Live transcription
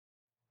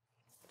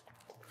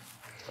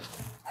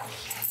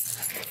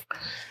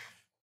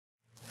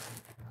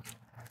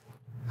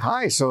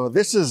Hi, so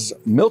this is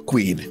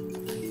milkweed.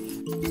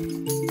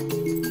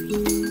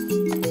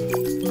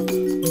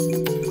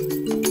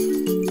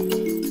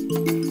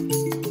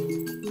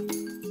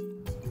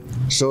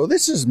 So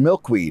this is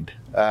milkweed.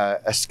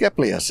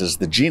 Asclepias is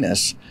the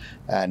genus,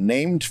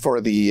 named for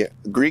the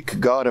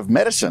Greek god of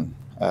medicine,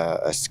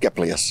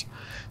 Asclepias.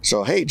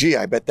 So hey, gee,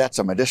 I bet that's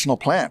a medicinal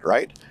plant,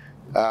 right?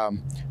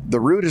 The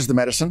root is the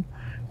medicine,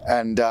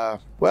 and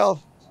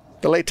well,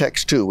 the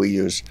latex too we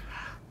use.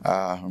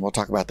 And we'll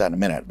talk about that in a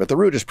minute. But the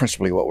root is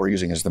principally what we're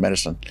using as the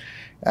medicine.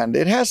 And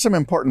it has some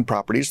important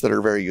properties that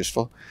are very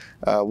useful.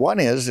 One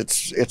is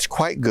it's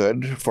quite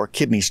good for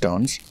kidney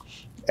stones.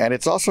 And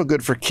it's also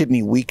good for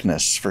kidney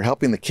weakness, for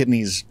helping the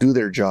kidneys do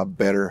their job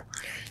better.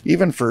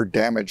 Even for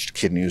damaged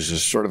kidneys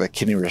is sort of a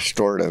kidney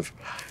restorative,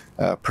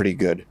 pretty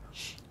good.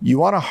 You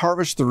want to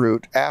harvest the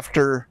root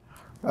after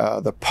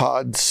the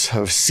pods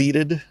have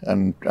seeded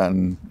and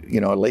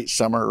late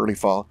summer, early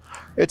fall.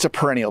 It's a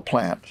perennial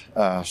plant,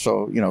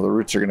 so the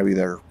roots are going to be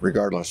there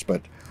regardless.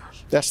 But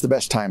that's the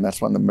best time. That's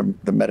when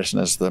the medicine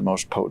is the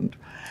most potent.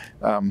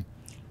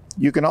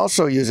 You can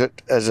also use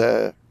it as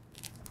an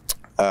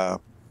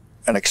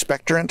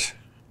expectorant.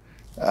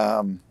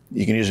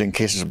 You can use it in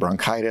cases of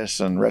bronchitis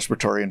and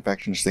respiratory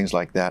infections, things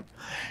like that.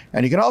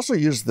 And you can also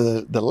use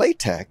the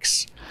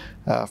latex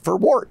for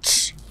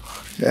warts.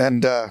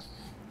 And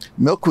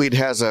milkweed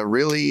has a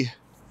really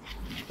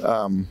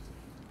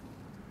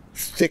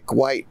thick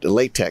white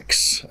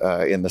latex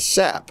in the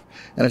sap,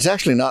 and it's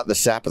actually not the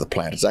sap of the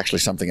plant. It's actually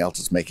something else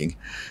it's making,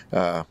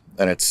 and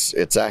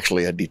it's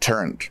actually a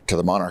deterrent to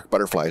the monarch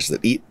butterflies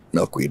that eat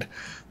milkweed.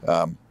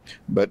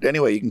 But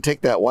anyway, you can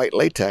take that white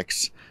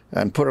latex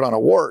and put it on a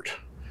wart,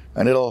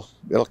 and it'll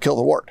kill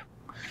the wart.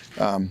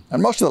 And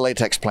most of the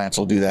latex plants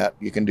will do that.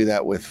 You can do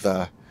that with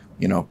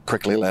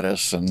prickly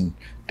lettuce and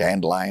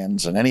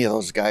dandelions, and any of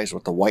those guys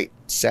with the white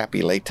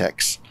sappy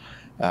latex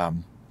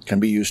can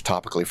be used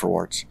topically for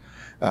warts.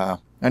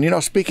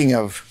 And speaking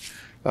of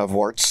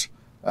warts,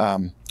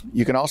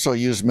 you can also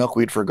use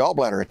milkweed for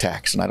gallbladder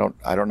attacks, and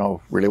I don't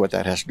know really what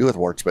that has to do with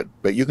warts,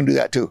 but you can do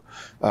that too.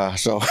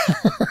 So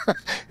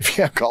if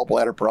you have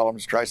gallbladder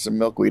problems, try some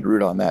milkweed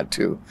root on that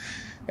too.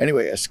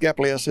 Anyway,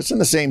 Asclepias, it's in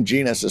the same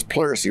genus as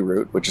pleurisy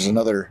root, which is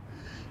another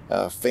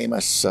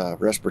famous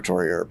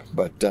respiratory herb.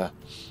 But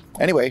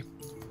anyway,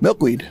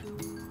 milkweed.